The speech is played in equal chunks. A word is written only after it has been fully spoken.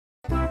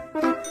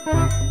What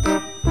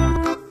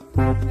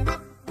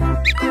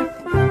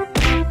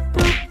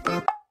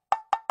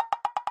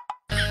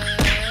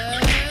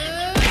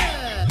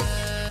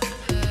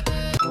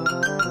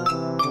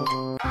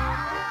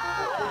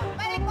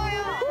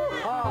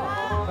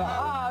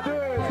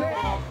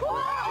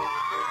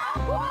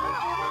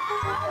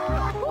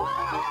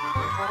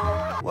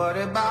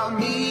about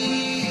me?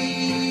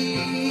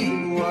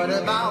 What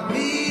about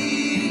me?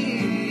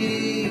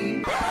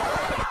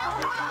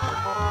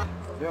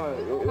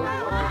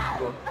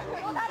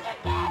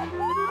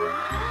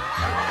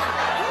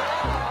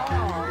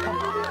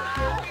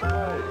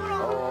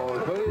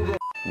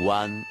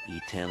 One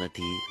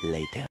eternity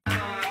later.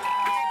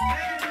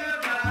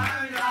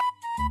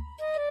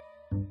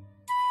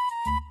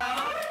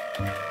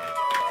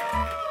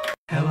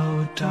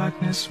 Hello,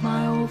 darkness,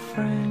 my old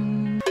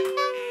friend.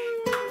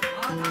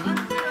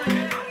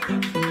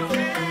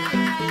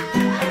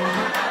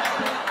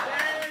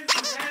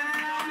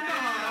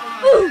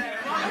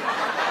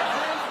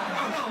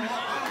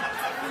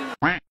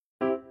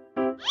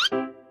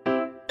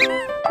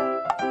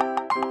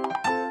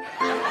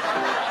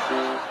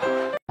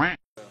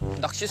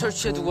 낚시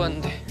설치해두고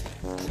왔는데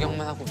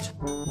구경만 하고 오자.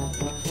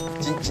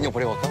 진영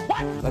버리고 갈까?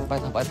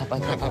 빨리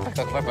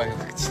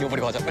진영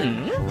버리고 가자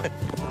빨리.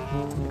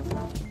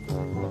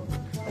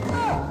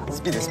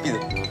 스피드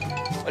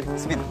빨리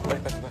스피드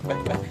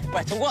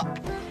빨리 정구아.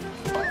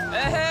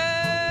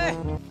 에헤이.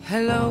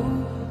 Hello,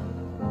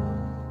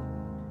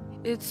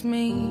 it's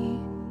me.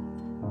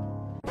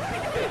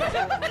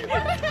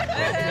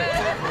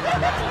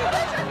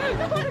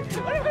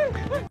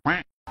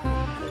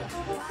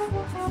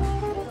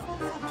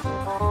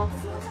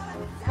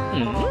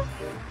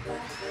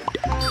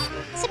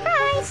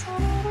 Surprise!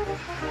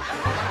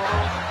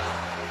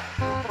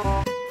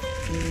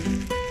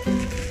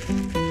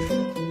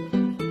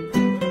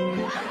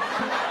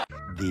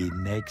 The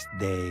next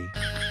day.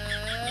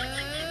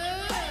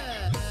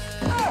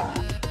 No.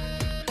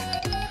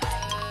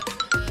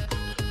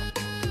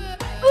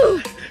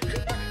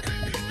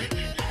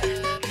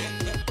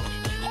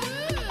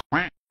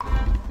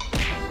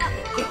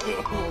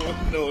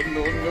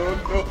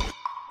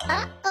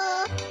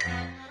 Uh-oh.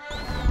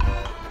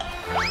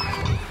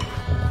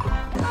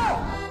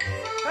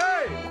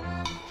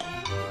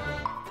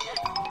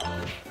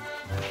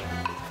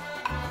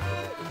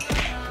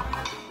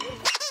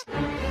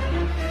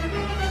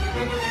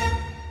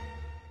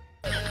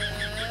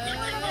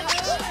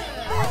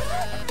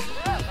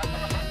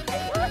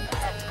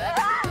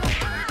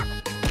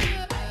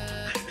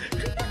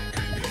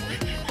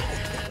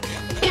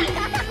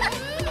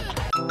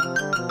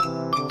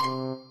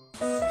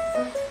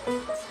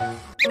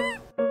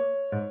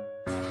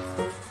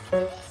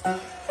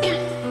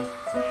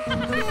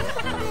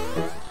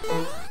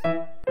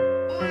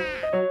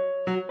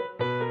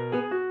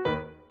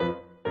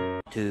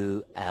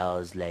 Two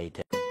hours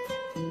later.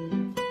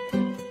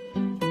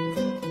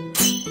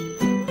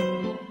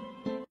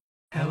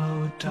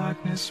 Hello,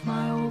 darkness,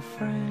 my old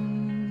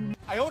friend.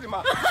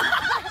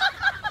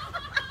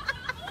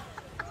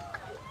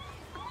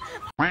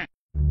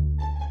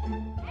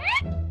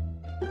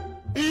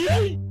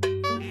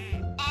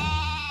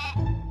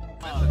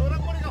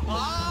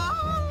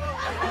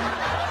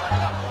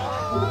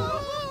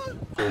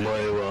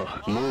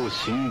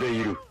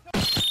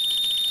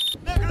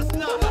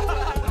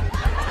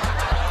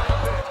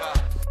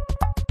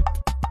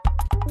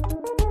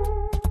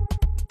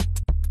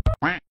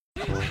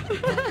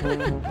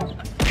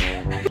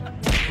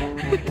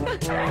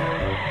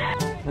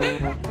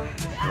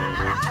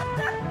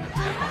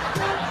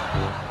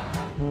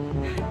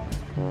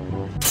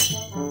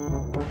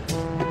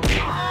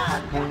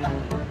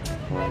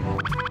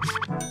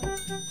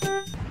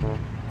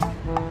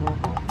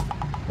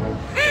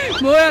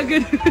 뭐야 그?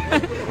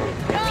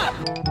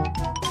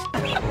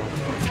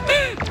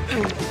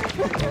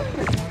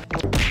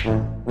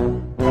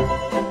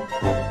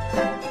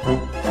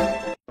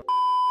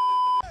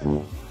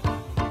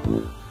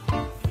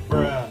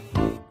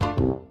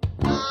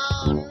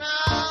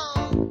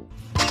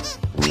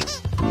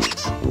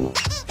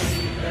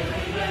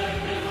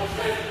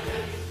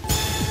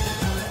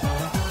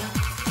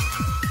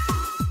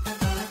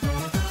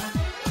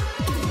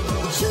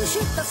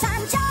 슈슈또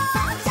산자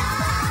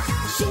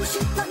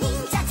슈슈또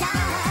닌자자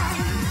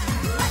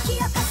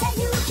와키요카세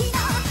유키노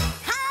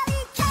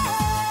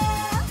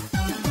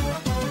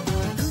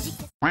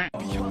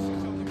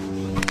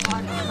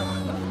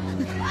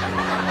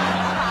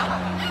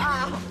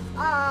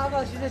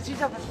나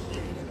진짜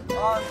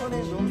손에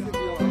너무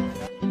뜨거워.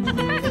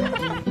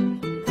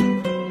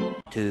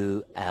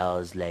 2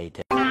 hours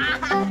later.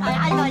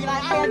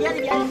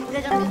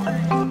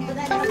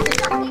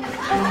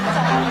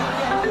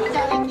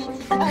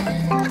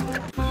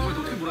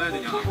 어떻게 몰아야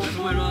되냐?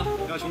 정말 일로 와.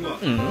 야 정구아.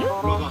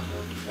 일로 와봐.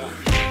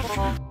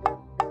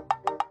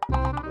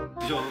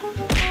 그죠?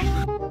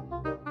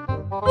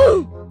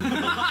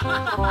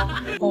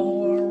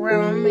 All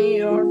around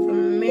me are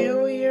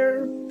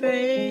familiar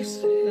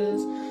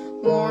faces,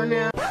 worn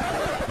out.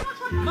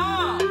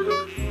 마!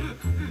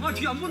 아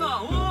뒤 안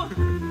보나? 어?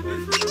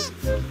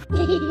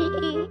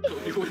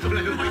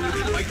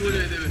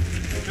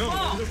 No,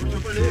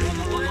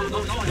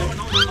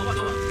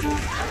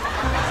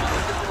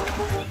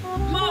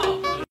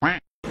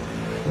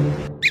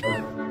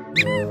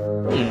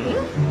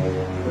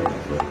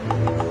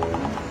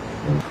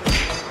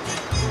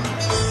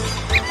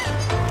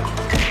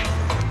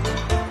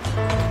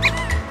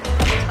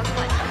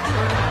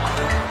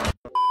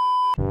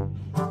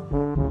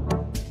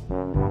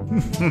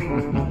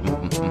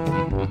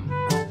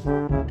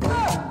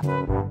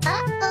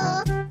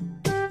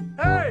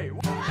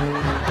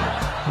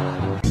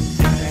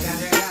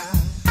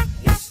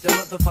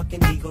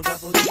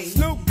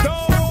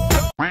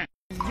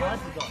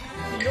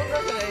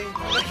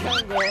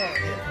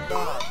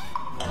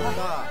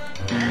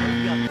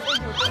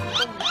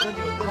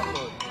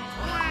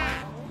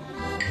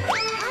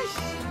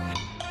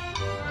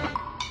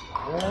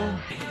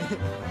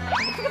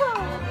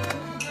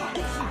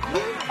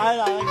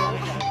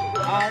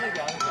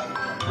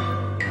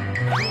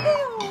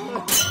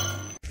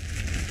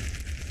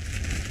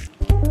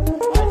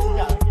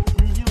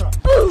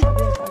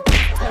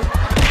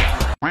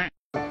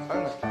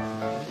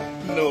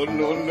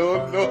 no,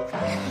 no, no.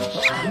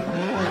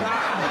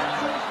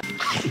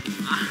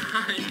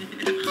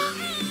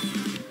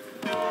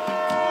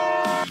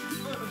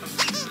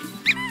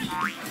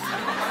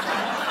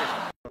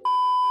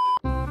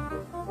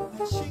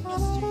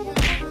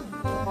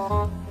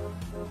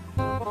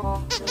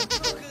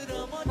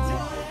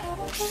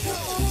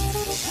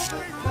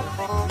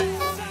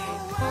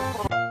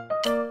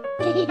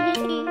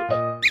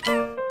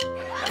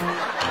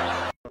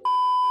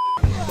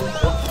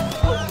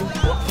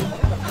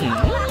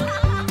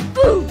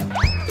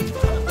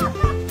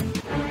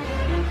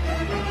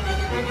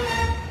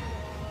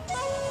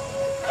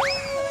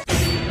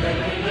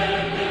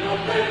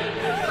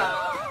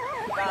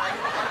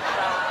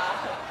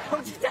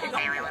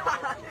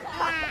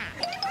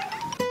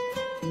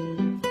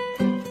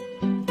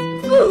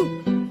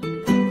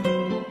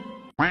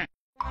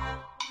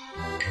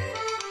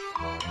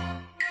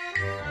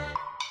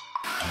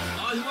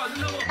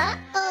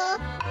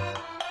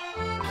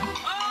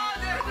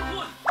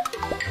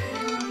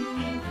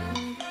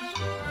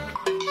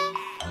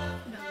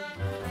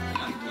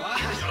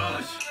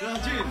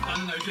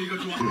 나는 알죠 이거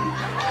좋아.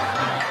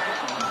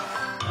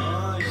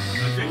 아,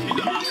 나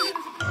죄송합니다.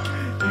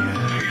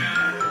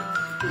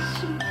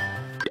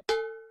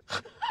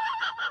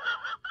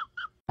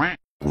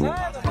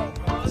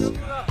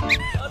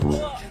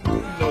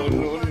 No,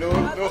 no, no,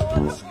 no.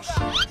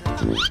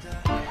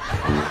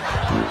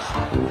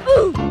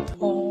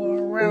 All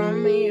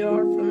around me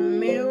are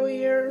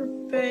familiar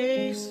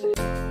faces.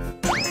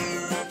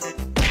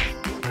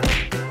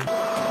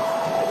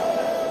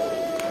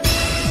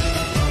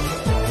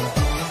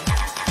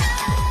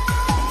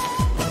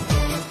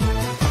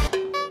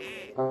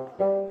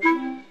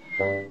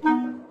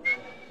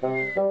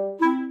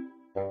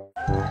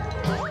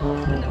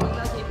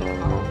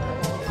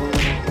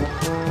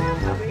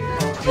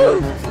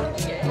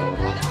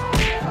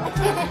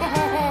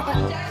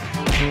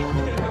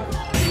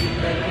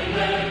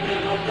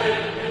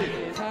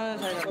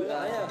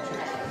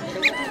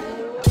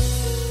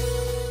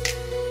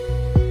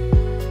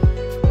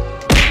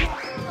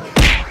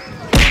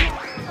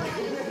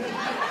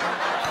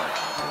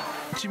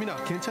 지민아,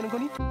 괜찮은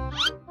거니?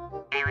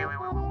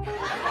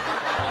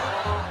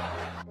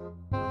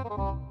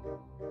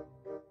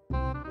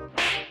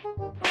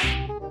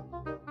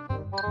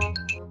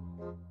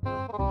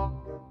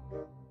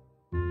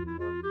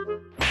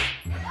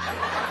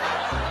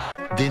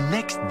 The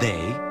next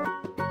day,